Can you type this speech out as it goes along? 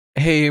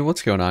Hey,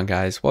 what's going on,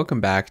 guys?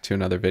 Welcome back to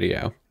another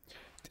video.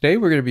 Today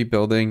we're going to be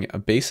building a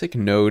basic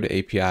Node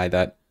API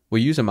that will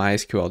use a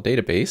MySQL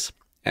database,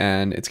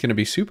 and it's going to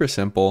be super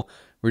simple.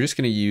 We're just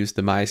going to use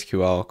the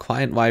MySQL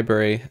client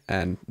library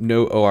and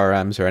no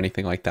ORMs or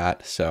anything like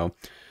that. So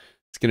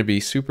it's going to be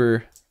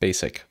super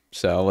basic.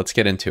 So let's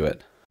get into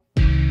it.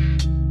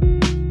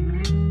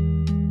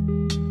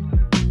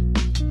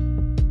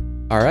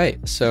 All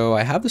right, so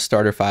I have the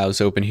starter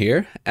files open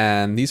here,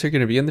 and these are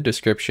going to be in the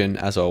description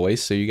as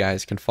always, so you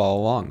guys can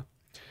follow along.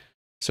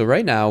 So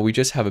right now we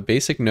just have a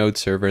basic Node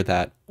server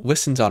that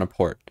listens on a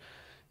port.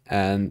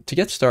 And to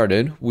get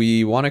started,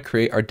 we want to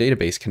create our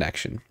database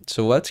connection.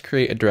 So let's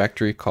create a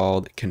directory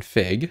called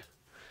config.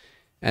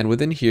 And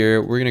within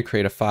here, we're going to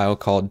create a file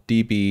called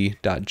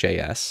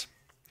db.js.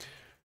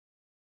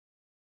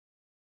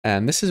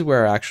 And this is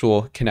where our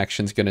actual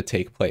connection is going to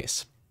take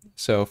place.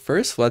 So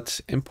first, let's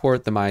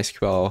import the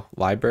MySQL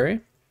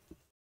library.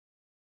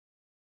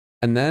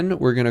 And then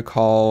we're going to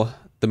call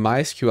the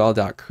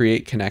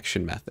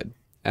mysql.createconnection method.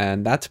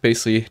 And that's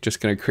basically just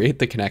going to create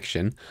the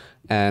connection.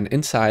 And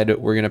inside,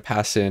 we're going to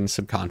pass in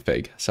some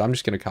config. So I'm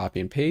just going to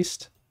copy and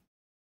paste.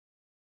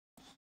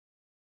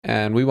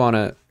 And we want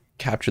to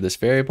capture this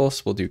variable.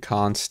 So we'll do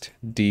const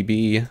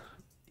db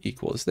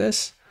equals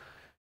this.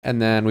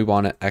 And then we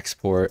want to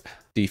export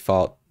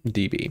default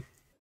db.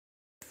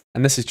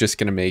 And this is just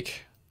going to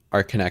make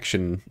our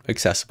connection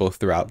accessible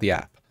throughout the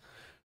app.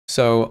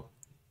 So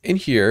in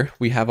here,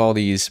 we have all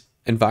these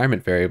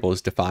environment variables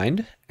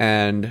defined,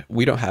 and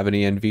we don't have an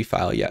env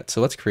file yet.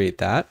 So let's create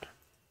that.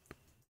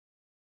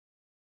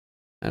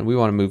 And we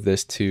want to move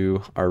this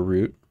to our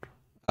root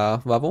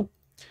level.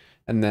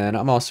 And then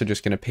I'm also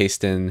just going to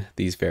paste in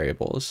these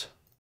variables.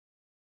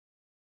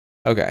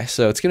 Okay,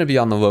 so it's going to be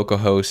on the local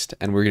host,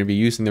 and we're going to be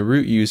using the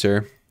root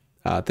user.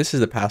 This is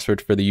the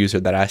password for the user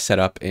that I set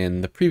up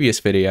in the previous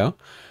video.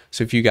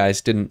 So if you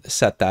guys didn't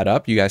set that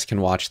up, you guys can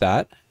watch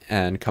that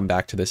and come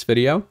back to this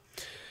video.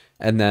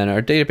 And then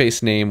our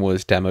database name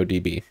was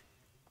DemoDB.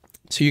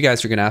 So you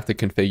guys are going to have to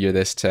configure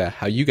this to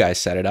how you guys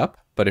set it up.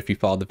 But if you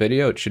follow the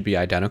video, it should be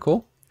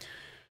identical.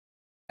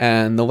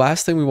 And the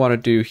last thing we want to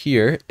do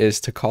here is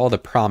to call the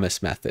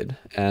promise method.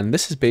 And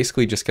this is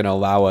basically just going to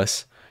allow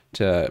us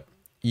to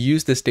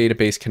use this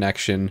database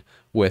connection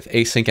with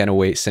async and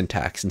await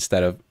syntax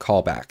instead of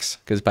callbacks.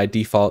 Because by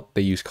default,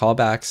 they use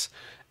callbacks.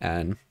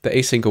 And the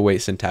async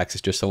await syntax is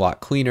just a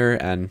lot cleaner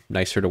and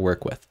nicer to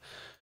work with.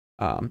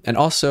 And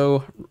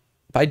also,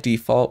 by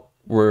default,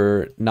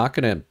 we're not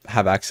going to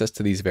have access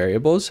to these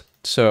variables.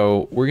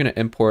 So we're going to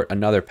import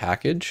another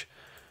package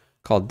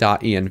called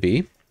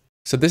 .env.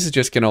 So this is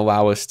just going to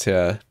allow us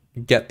to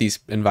get these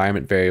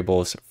environment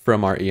variables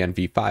from our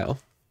env file.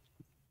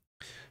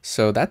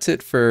 So that's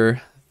it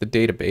for the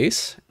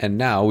database. And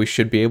now we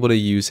should be able to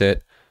use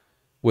it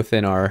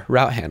within our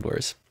route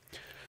handlers.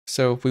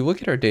 So if we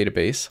look at our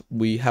database,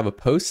 we have a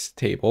posts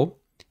table,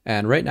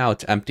 and right now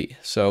it's empty.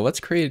 So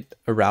let's create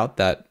a route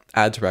that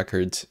adds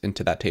records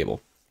into that table.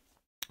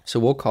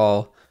 So we'll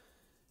call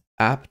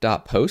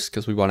app.post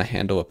because we want to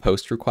handle a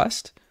post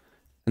request,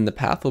 and the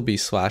path will be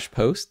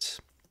 /posts,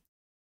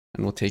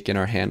 and we'll take in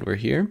our handler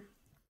here.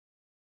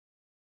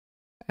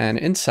 And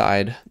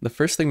inside, the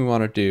first thing we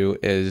want to do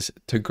is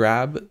to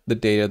grab the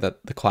data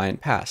that the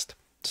client passed.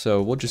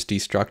 So we'll just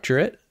destructure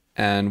it,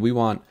 and we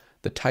want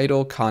the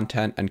title,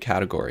 content, and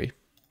category.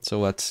 So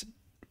let's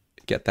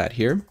get that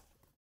here.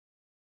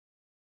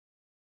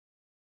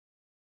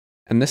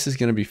 And this is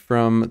going to be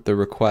from the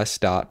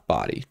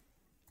request.body.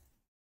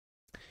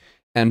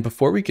 And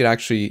before we could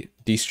actually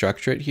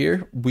destructure it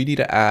here, we need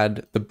to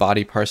add the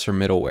body parser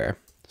middleware.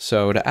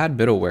 So to add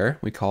middleware,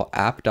 we call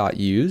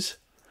app.use.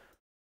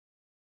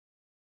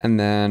 And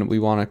then we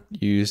want to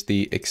use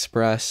the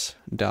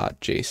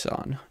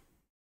express.json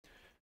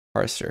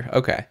parser.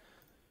 Okay.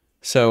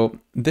 So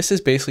this is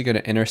basically going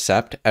to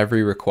intercept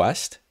every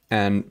request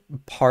and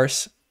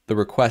parse the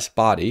request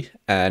body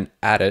and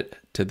add it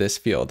to this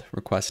field,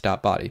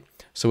 request.body.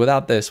 So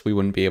without this, we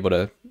wouldn't be able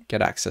to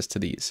get access to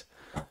these.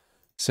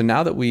 So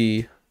now that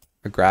we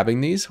are grabbing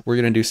these, we're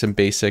going to do some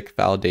basic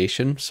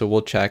validation. So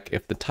we'll check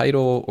if the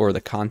title or the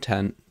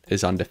content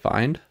is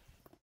undefined.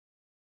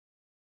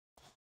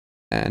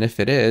 And if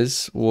it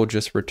is, we'll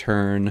just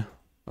return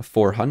a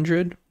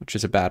 400, which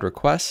is a bad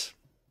request.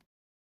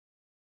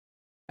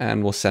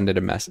 And we'll send it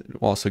a message.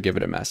 We'll also give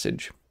it a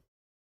message.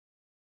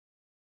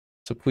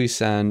 So please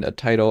send a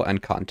title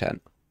and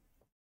content.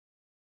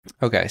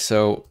 Okay,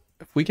 so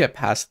if we get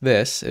past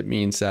this, it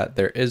means that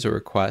there is a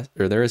request,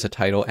 or there is a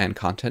title and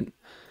content.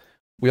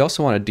 We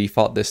also want to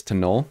default this to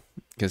null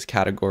because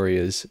category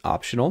is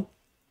optional.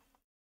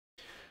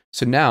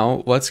 So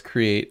now let's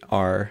create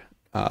our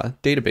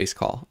database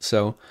call.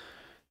 So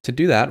to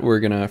do that, we're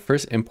going to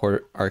first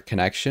import our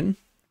connection.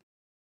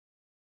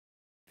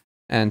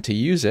 And to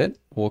use it,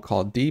 we'll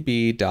call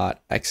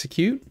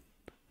db.execute.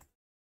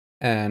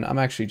 And I'm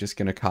actually just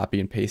going to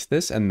copy and paste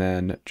this and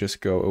then just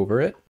go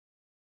over it.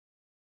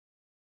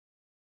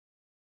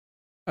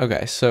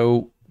 Okay,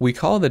 so we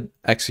call the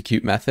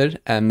execute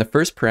method, and the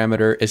first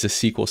parameter is a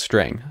SQL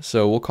string.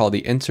 So we'll call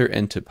the insert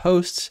into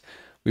posts.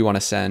 we want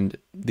to send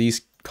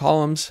these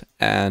columns,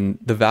 and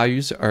the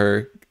values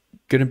are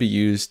going to be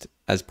used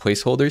as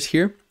placeholders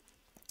here.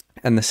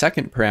 And the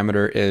second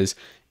parameter is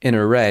an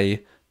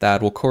array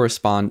that will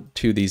correspond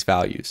to these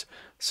values.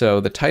 So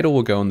the title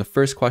will go in the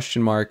first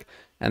question mark,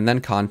 and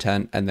then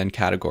content, and then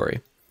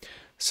category.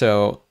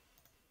 So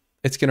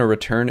it's going to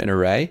return an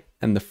array,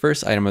 and the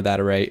first item of that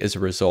array is a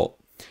result.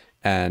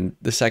 And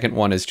the second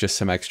one is just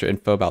some extra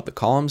info about the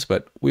columns,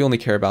 but we only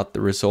care about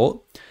the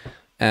result.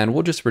 And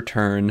we'll just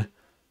return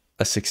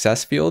a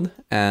success field,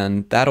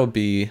 and that'll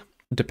be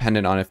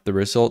dependent on if the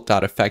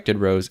result.affected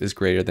rows is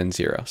greater than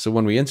 0. So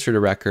when we insert a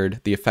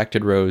record, the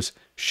affected rows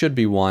should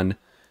be 1,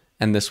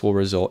 and this will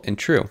result in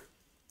true.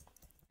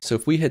 So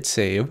if we hit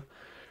save,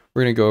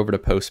 we're going to go over to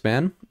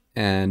Postman,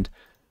 and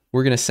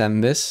we're going to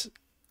send this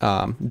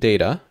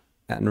data,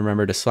 and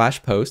remember to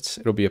 /posts,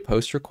 it'll be a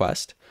post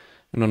request.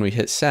 And when we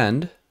hit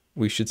send,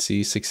 we should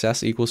see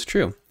success equals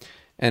true.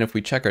 And if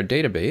we check our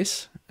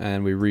database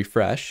and we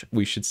refresh,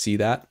 we should see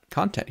that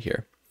content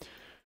here.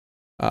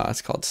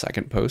 It's called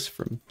second post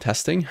from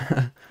testing,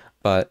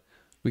 but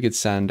we could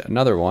send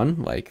another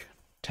one like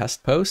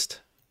test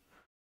post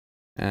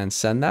and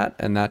send that,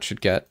 and that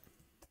should get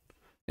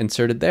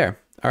inserted there.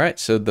 All right,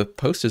 so the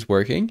post is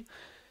working.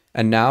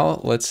 And now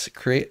let's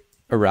create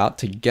a route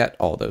to get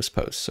all those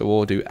posts. So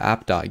we'll do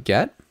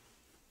app.get,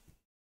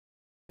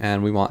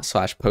 and we want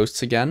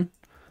 /posts again,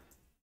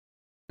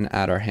 and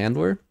add our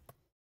handler.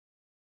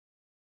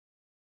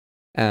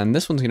 And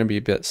this one's going to be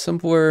a bit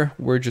simpler.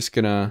 We're just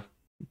going to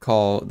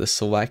call the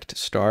select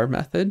star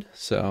method.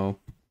 So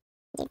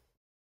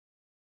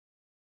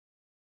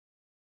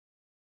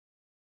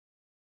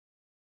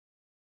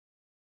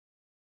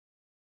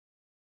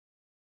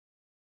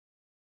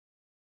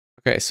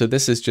okay, so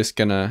this is just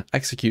going to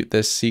execute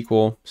this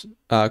SQL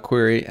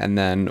query, and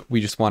then we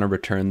just want to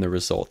return the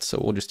results. So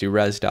we'll just do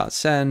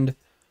res.send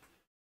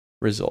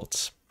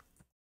results.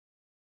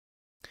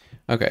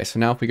 Okay,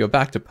 so now if we go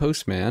back to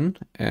Postman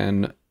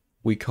and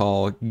we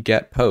call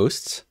get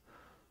posts,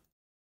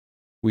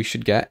 we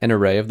should get an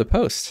array of the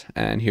posts,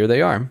 and here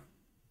they are.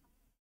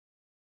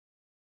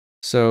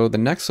 So the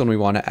next one we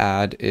want to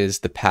add is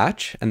the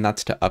patch, and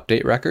that's to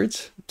update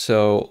records.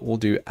 So we'll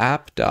do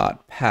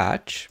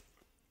app.patch.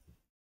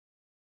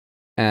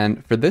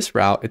 And for this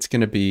route, it's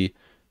going to be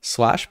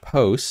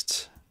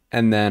 /posts,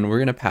 and then we're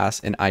going to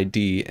pass an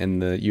ID in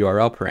the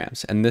URL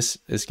params, and this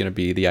is going to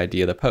be the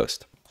ID of the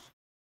post.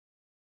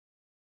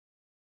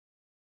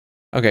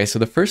 Okay, so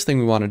the first thing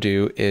we want to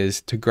do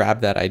is to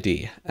grab that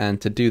ID, and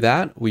to do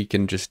that, we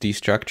can just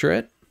destructure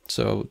it.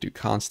 So we'll do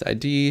const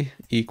ID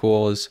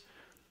equals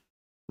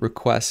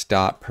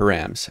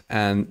request.params,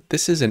 and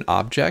this is an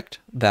object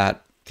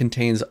that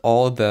contains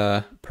all of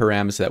the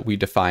params that we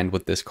defined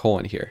with this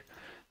colon here.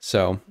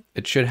 So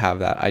it should have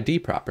that ID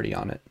property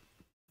on it.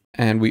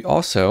 And we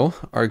also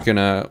are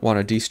gonna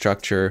want to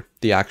destructure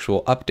the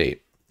actual update,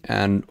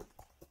 and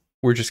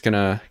we're just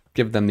gonna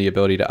give them the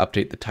ability to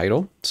update the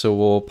title. So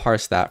we'll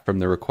parse that from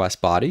the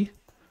request body.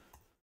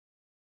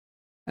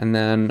 And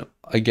then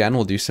again,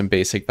 we'll do some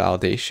basic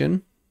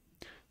validation.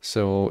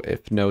 So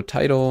if no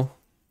title,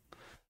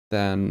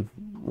 then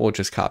we'll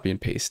just copy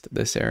and paste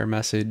this error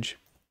message.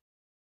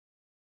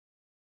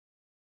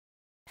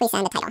 Please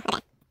send the title. Okay.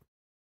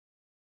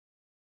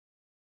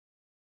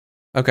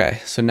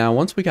 Okay, so now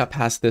once we got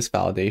past this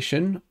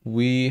validation,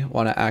 we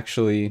want to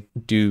actually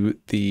do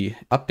the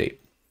update.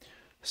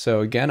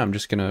 So again, I'm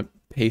just going to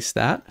paste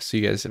that so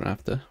you guys don't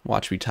have to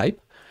watch me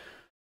type.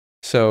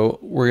 So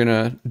we're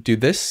going to do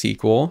this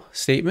SQL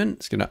statement.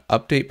 It's going to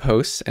update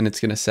posts, and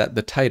it's going to set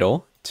the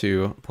title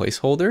to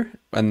placeholder,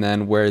 and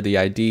then where the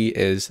ID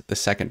is the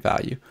second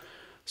value.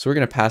 So we're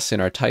going to pass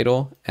in our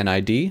title and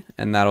ID,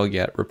 and that'll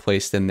get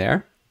replaced in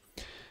there.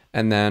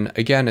 And then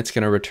again, it's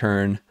going to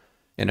return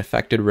an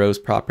affected rows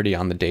property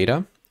on the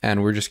data,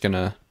 and we're just going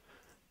to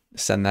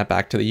send that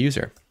back to the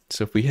user.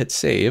 So if we hit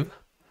save,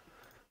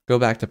 go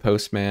back to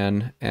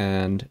Postman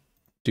and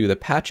do the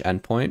patch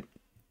endpoint,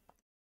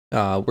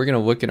 we're going to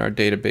look in our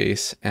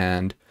database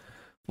and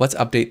let's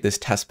update this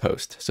test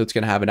post. So it's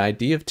going to have an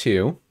ID of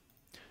 2.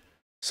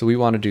 So we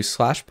want to do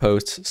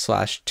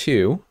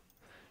 /posts/2,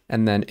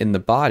 and then in the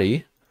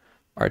body,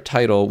 our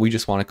title, we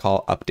just want to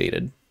call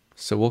updated.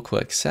 So we'll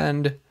click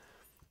send,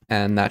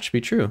 and that should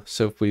be true.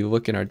 So if we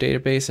look in our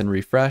database and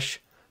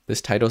refresh,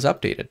 this title is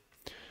updated.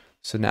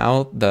 So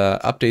now the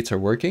updates are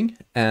working,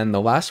 and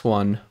the last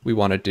one we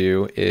want to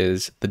do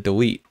is the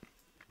delete.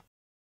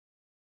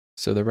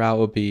 So the route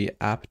will be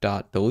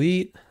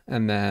app.delete,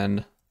 and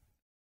then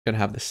going to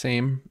have the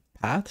same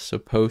path, so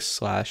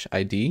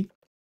post/ID.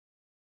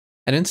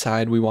 And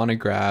inside we want to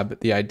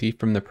grab the ID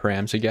from the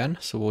params again,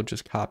 so we'll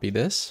just copy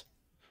this.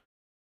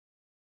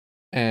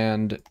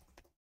 And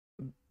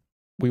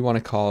we want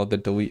to call the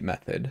delete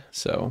method.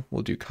 So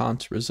we'll do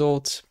const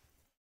results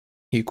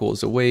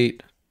equals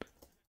await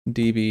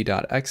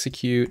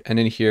db.execute, and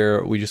in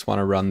here we just want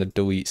to run the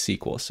delete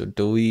SQL. So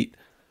delete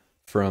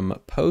from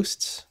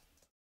posts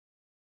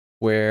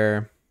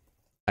where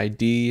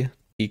ID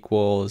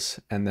equals,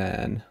 and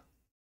then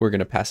we're going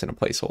to pass in a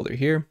placeholder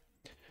here.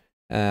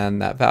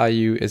 And that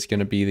value is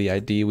going to be the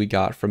ID we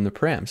got from the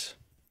params.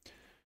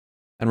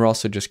 And we're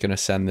also just going to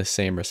send the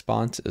same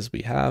response as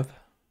we have.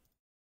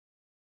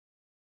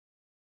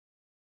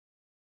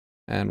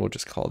 And we'll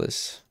just call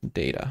this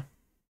data.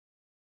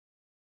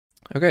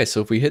 Okay, so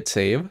if we hit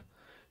save and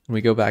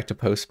we go back to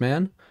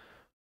Postman,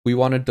 we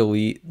want to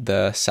delete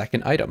the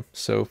second item.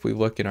 So if we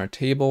look in our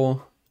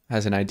table, it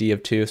has an ID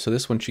of 2, so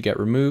this one should get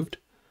removed.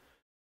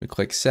 We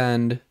click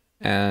send,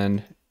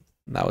 and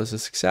that was a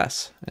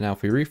success. And now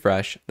if we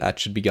refresh, that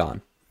should be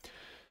gone.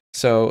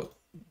 So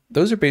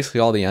those are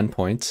basically all the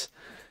endpoints,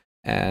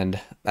 and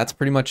that's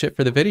pretty much it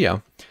for the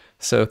video.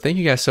 So thank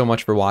you guys so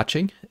much for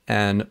watching,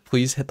 and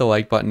please hit the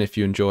like button if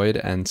you enjoyed,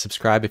 and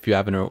subscribe if you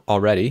haven't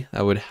already.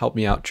 That would help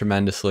me out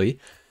tremendously.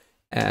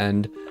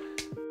 And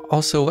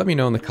also let me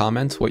know in the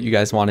comments what you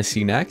guys want to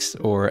see next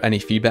or any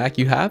feedback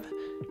you have,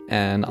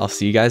 and I'll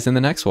see you guys in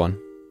the next one.